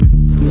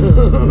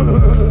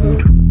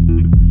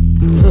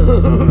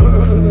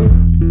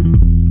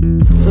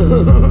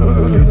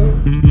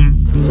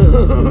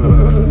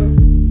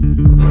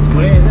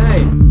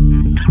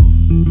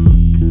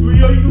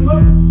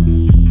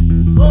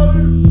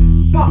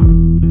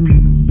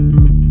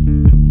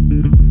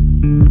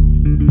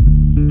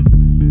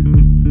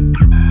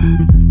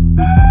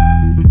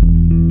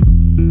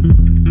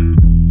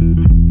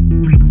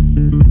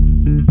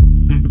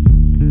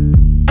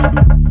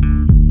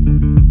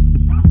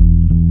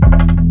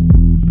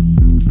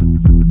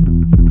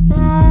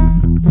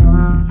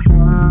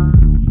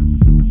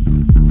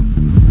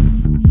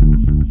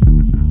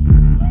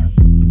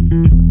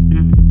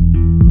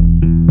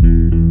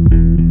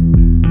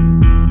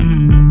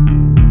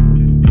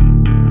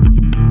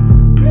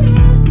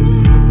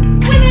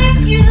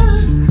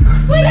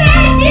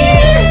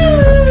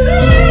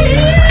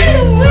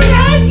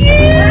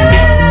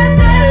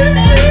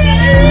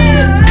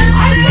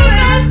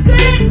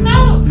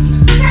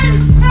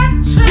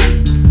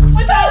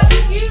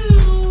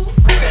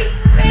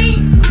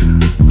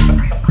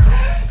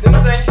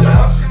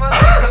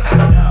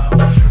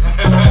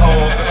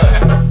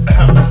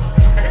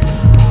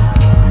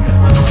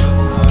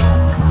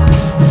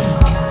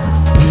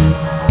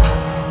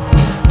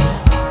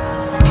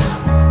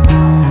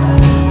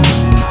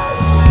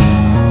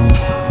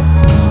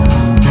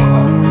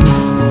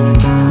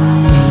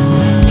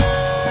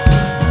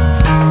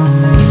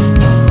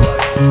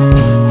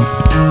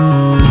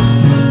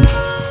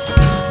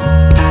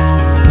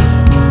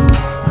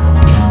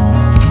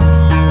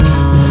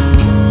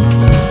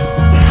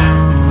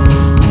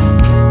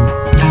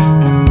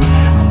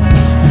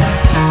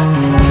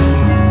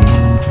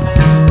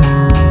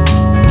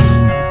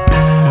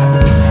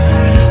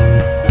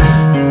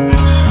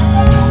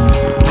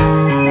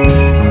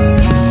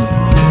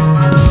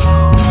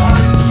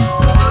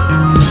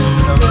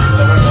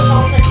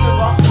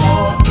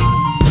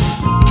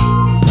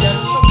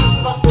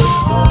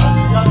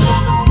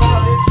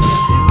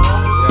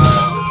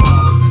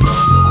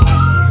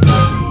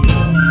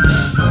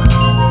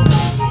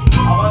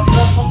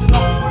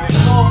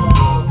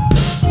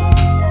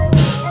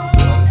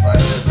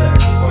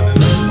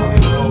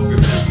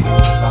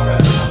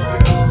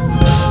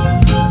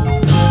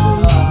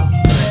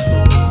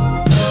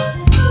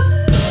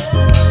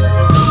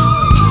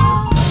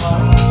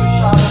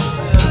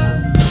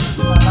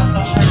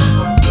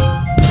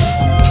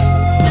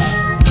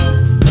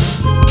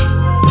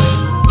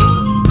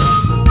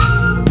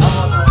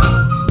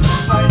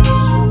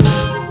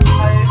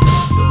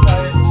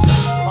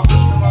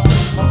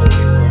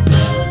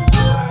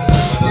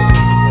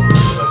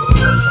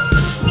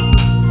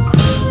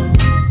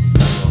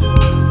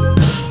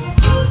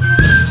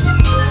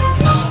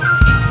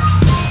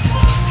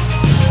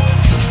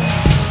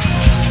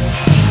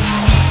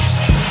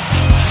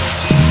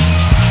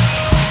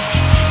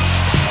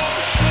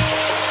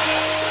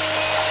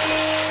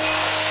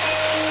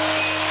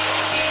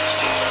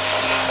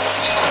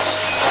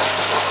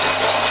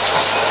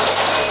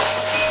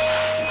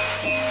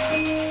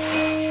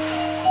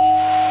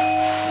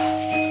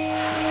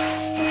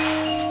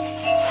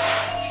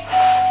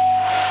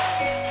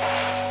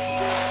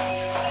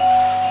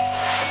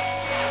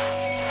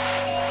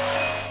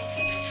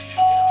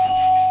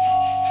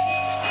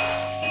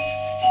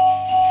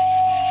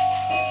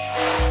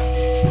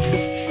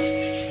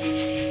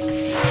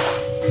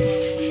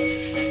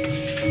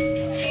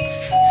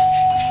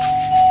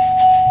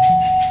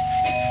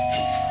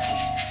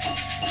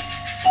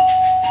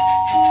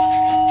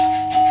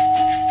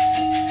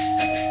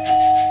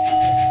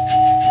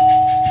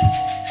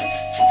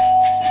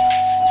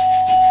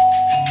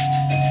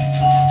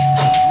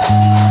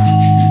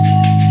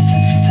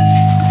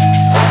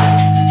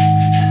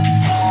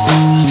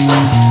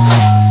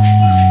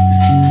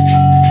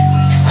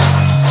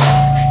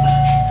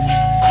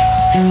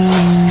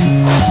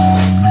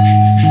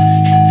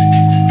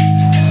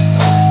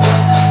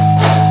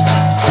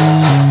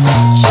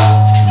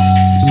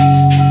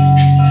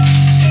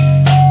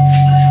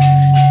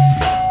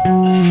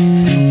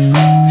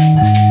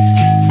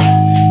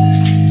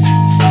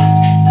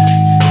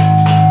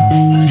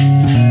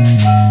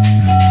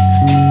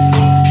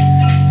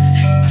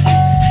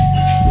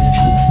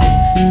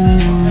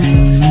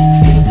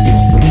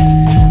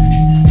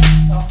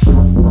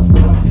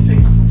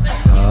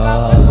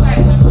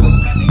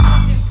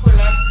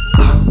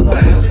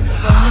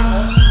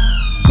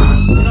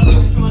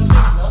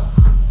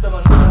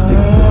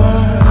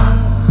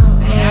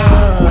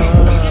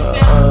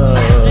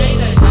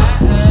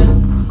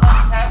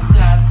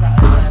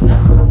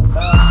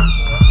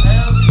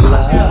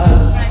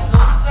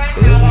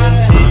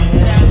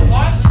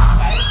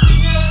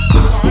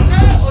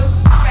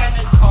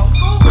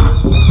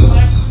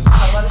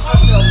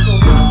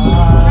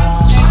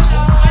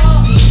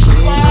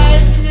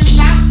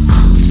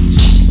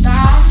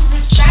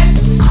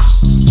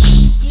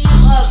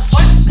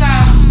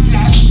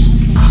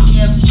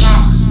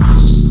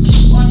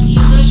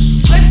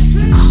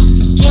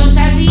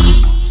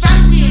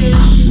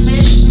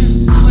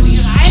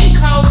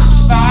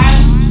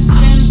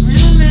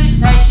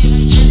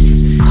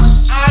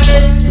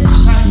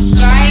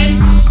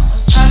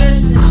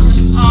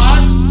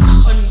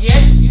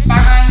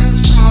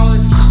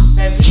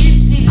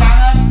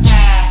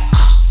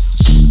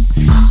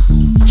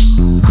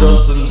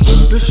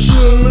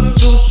schlimme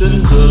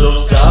Zustände,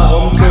 doch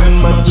darum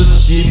kümmert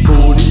sich die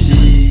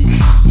Politik.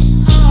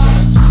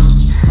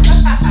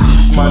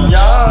 Sieht man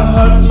ja,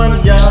 hört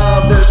man ja,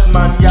 will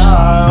man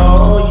ja,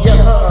 oh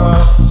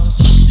ja.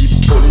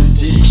 Die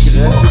Politik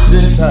rettet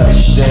den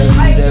Teich,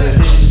 denn der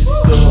ist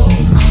so.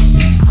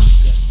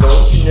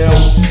 Don't you know?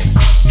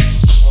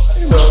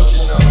 Don't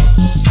you know?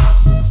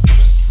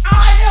 I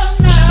don't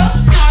know,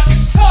 not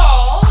at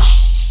all.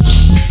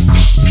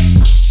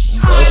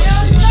 I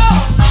don't know,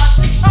 not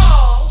at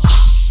all.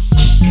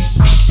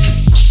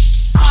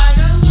 I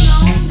don't know,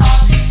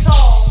 not at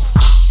all.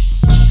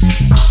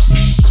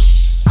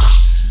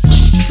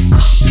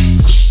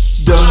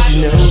 Don't you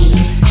know?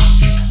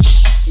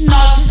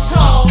 Not at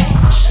all.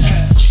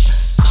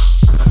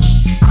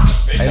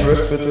 Ein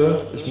Riff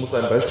bitte, ich muss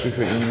ein Beispiel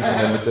für ihn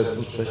liefern, damit er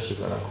zum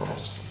Brechgesang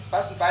kommt.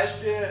 Was ein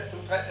Beispiel zum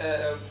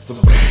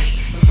Zum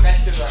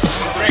Brechgesang.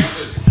 Zum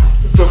Brexit.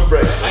 Zum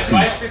Brexit. Ein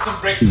Beispiel zum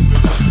Brexit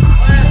bitte.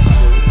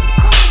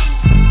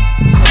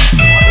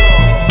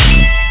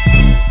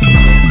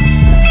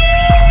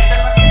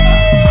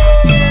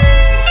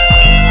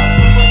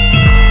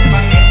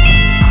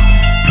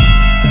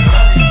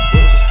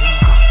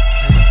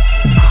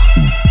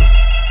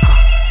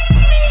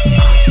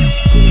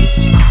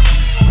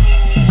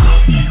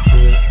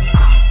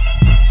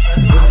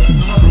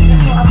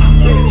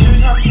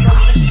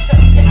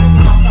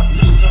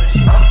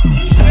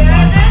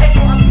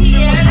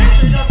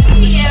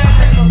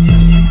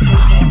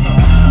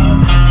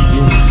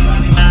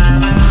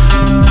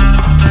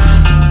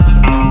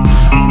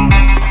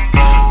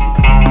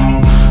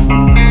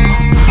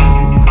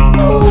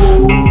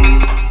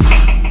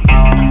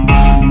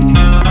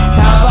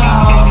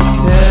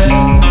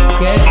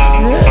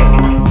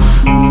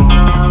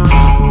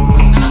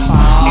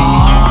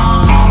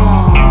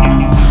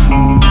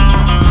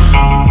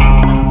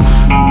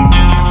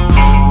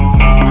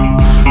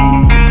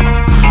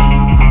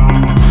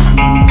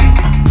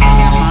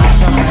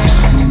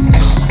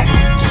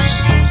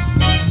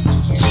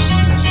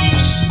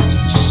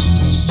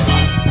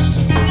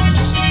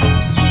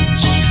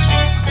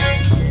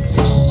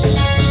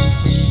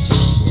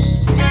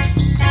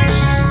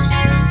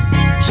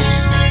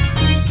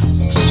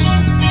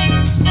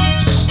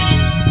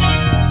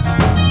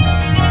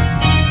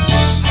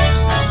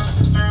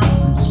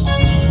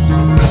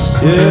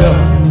 Yeah.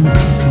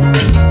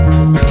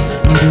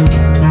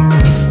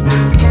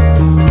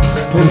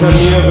 Hinter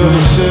mir wird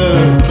es still,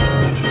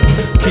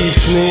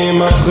 Tiefschnee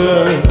im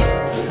April,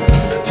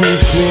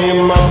 Tiefschnee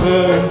im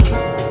April.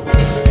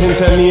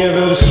 Hinter mir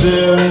wird es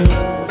still,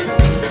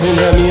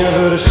 hinter mir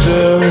wird es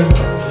still,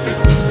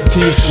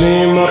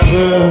 Tiefschnee im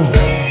April,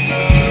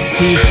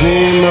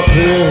 Tiefschnee im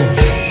April,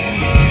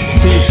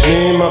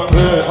 Tiefschnee im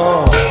April.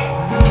 Oh.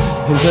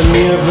 Hinter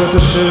mir wird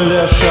es still,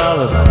 der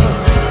Schade.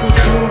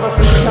 Tun, was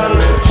ich kann,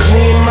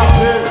 Schnee im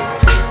April.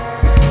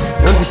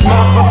 Und ich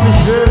mach, was ich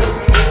will.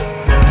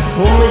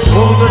 Um mich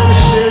rum wird es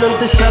still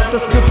und ich hab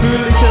das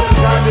Gefühl, ich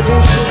ertrage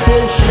den Shit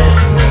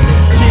schlecht.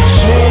 Tief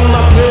Schnee im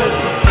April.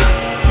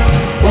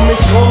 Um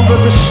mich rum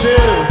wird es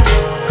still.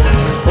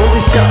 Und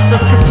ich hab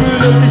das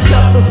Gefühl, und ich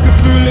hab das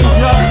Gefühl, ich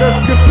hab das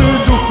Gefühl,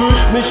 du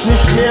fühlst mich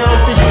nicht mehr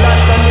und ich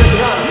bleib an dir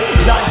dran.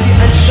 Bleib wie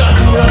ein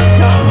Schatten, das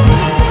kann.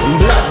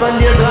 Bleib an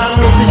dir dran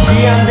und ich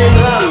geh an den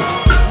Rand.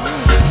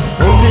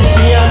 Und ich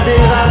geh an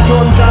den Rand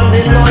und an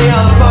den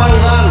Neuanfang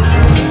ran.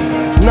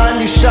 Nein,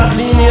 die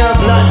Stadtlinie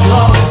bleibt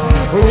drauf.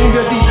 Und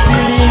über die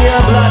Ziellinie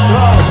bleibt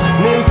drauf.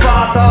 Nehm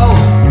Fahrt auf.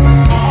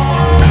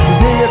 Ich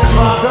nehm jetzt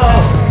Fahrt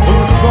auf. Und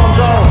es kommt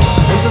auf.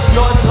 Und es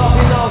läuft drauf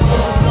hinaus.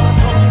 Und es läuft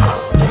drauf hinaus.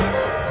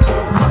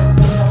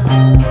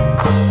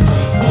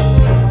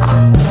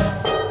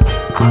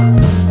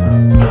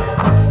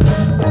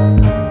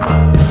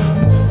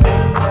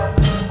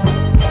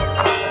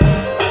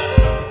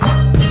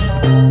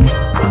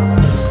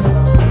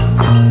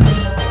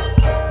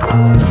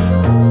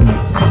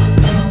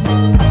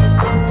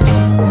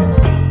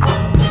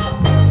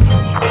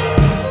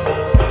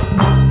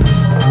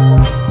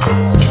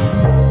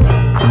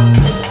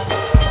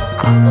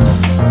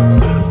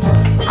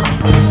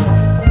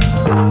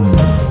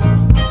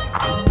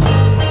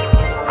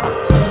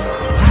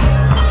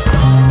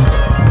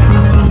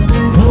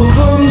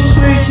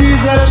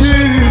 Dieser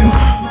Typ,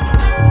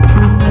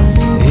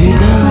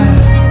 egal.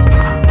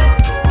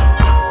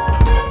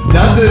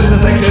 Dante, ist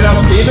das ein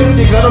kleiner Penis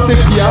hier gerade auf dem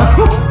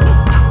Piano?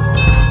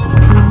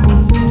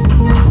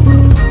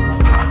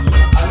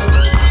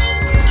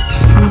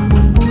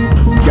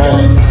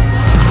 Geil.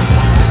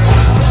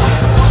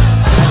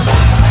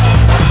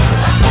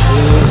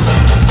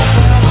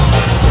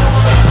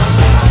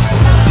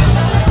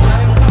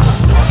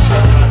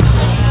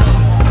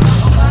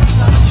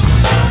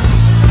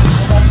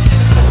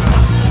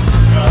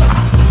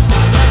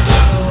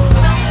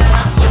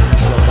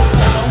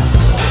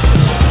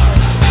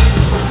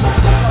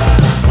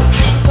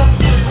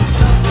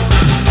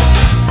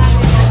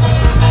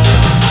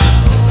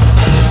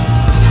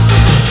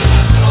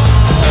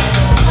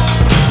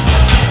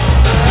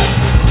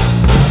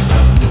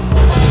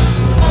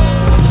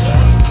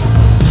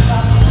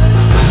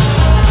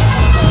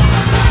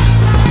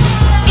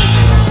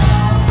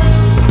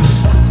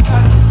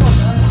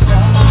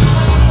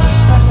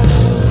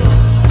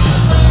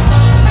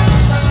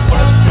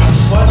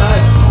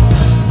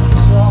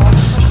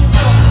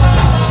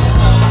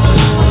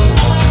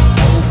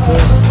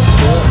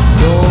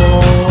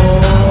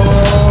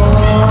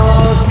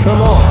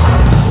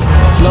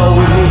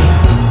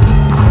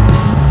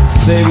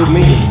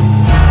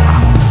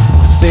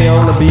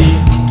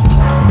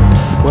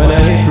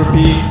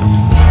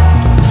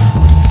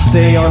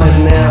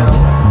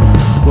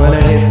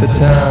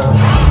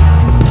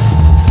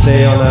 time.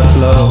 Stay on that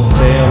flow,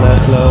 stay on that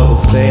flow,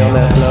 stay on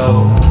that flow.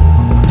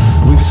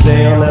 We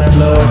stay on that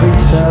flow every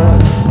time.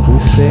 We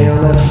stay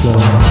on that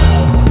flow.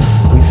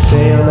 We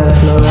stay on that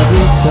flow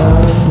every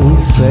time. We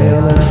stay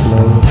on that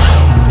flow.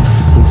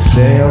 We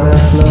stay on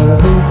that flow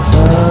every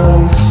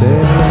time. We stay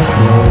on that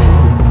flow.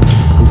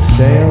 We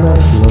stay on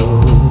that flow.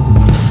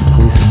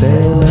 We stay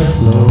on that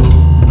flow.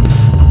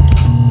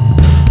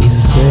 We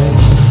stay on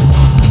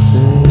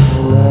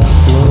that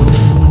flow.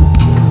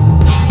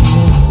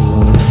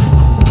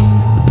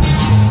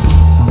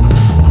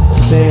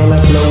 Stay on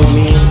that flow with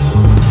me.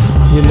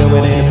 You know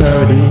it ain't a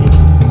parody.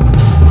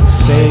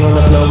 Stay on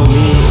the flow with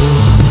me.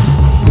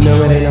 You know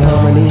it ain't a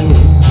harmony.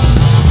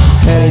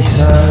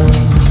 Anytime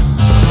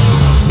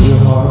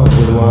you're hard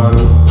with one.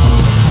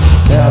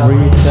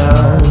 Every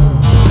time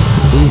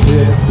we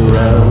hit the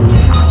ground.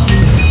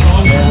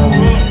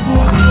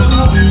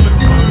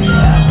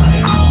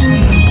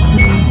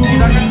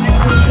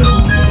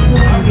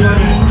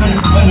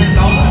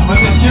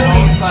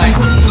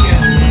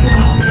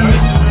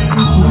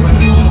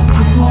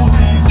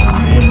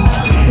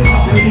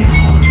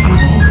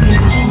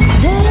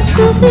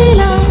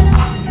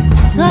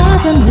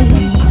 Vielleicht rate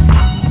mich,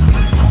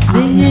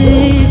 singe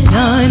ich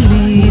ein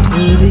Lied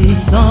für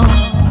dich von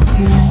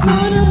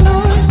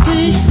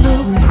 99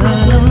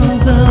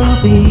 Luftballons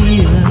auf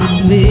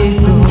ihrem Weg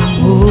zum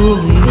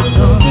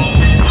Horizont.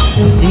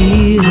 Auf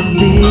ihrem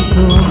Weg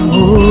zum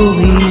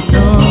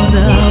Horizont,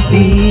 auf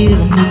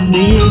ihrem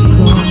Weg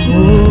zum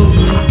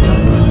Horizont.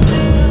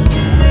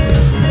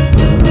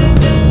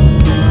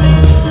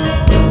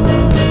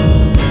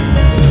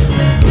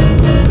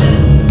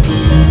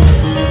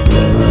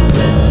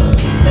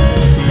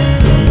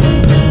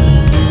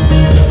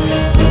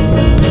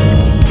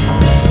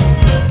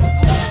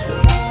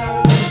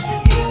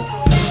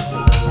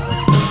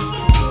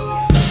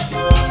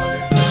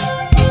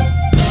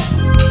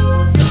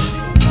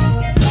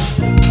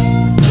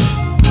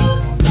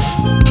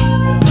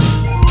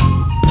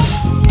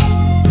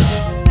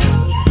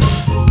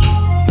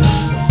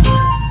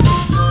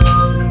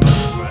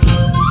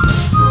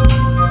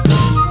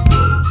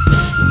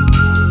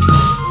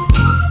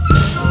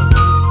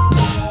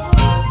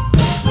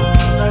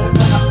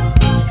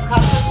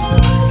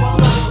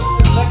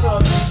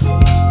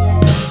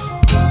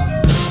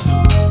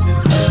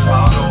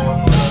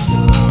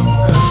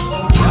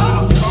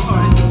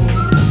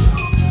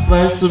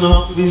 Weißt du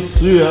noch, wie es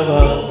früher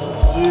war?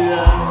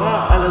 Früher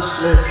war alles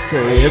schlecht,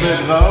 der Himmel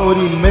grau,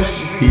 die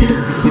Menschen fies.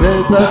 Die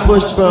Welt war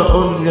furchtbar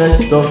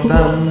ungerecht, doch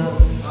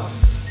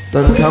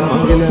dann kam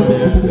Angela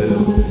Merkel.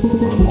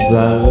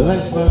 Unser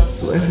Leid war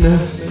zu Ende.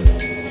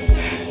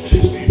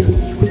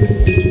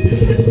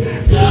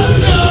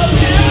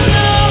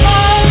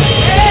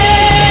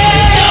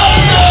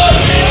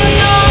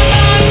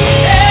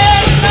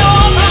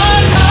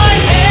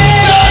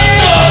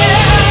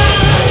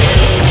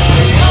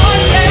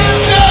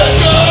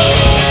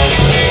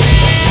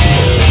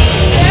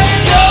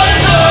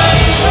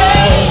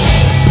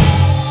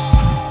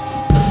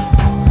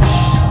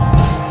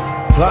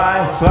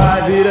 Frei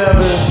wie der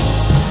Wind.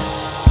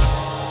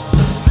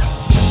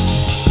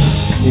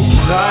 Ich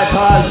treib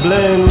halt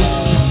blind.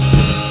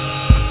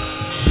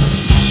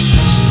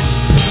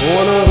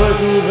 Ohne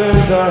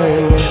Rückenwind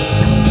dahin.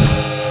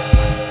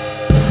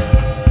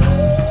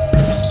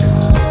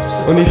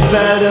 Und die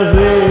Felder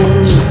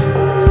sehen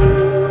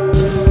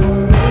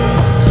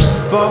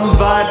vom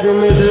Weiten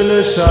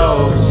idyllisch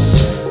aus.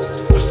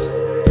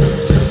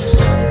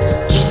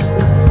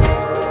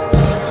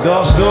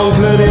 Doch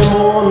dunkle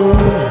Dämonen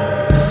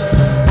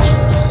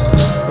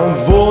und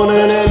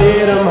wohnen in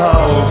jedem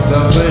Haus,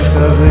 das ich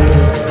da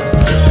sehe.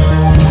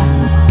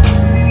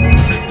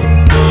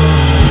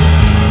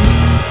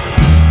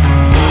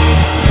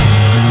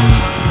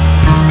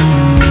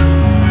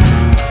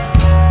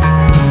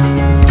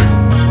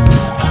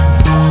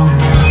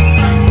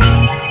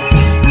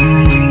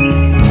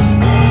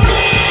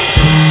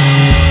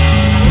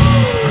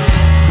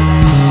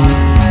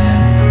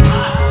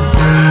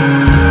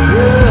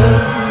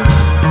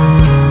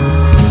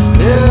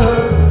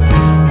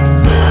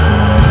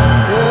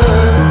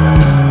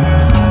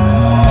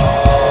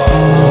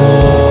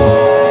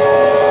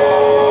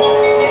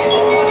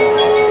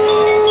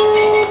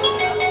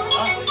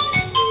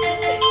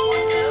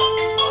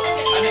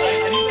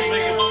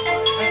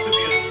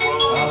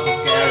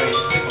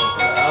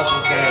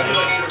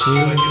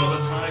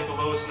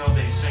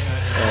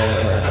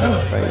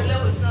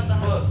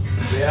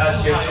 Wer hat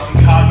hier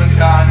John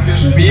Carpenter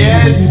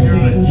angespielt?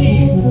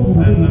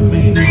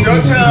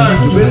 Jutta,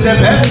 du bist der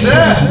Beste!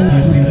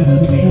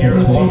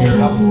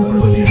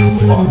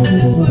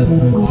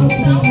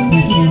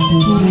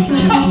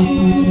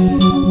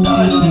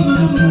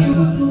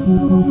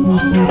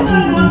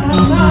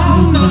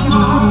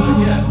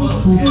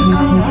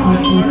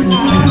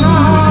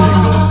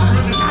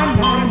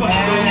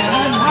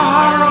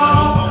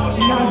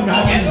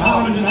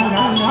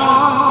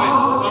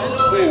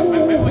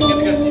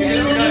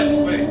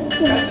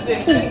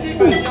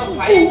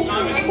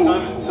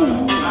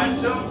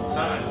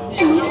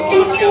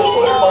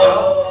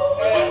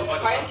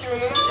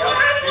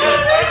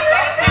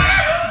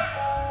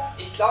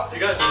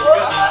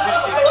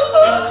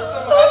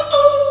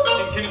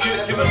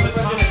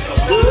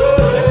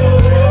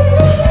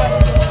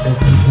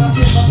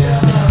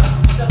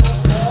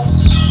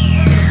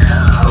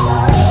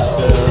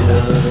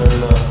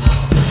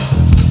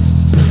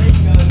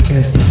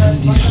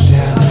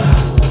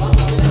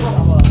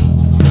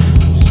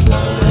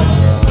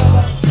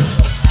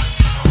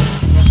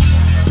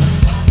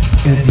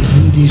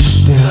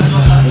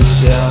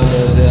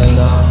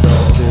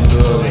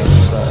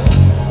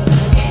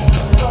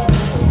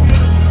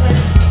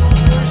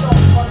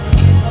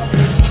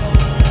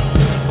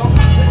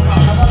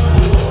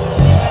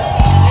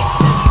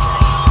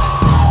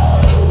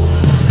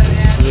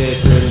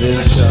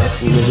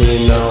 Weihnachten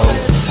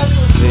hinaus,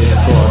 dreht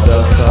vor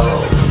das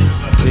Haus,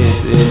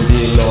 dreht in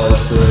die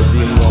Leute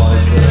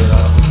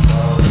lassen's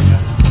aus,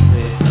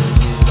 dreht in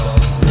die Leute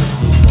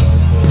lassen's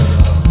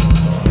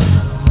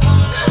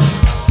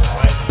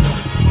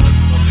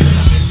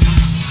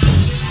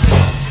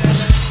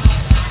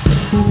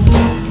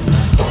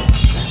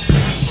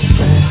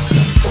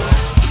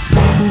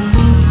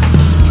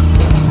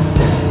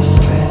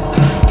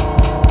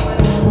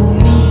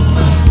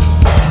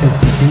Es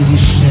sieht in die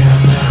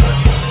Sterne.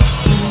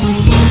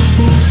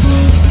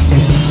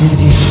 Es sieht in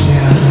die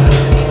Sterne.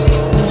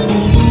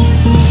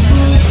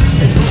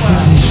 Es sieht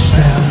in die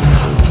Sterne.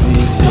 Sieht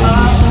in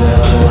die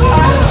Sterne.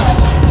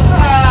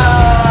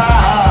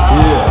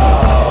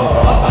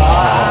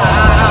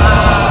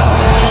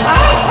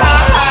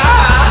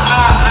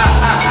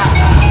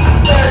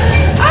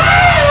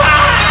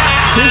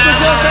 Hier ist der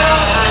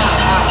Joker!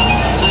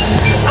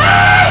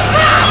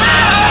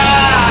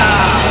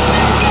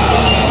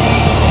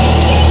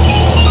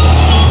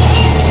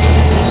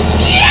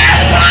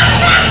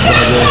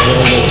 Der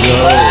Sonne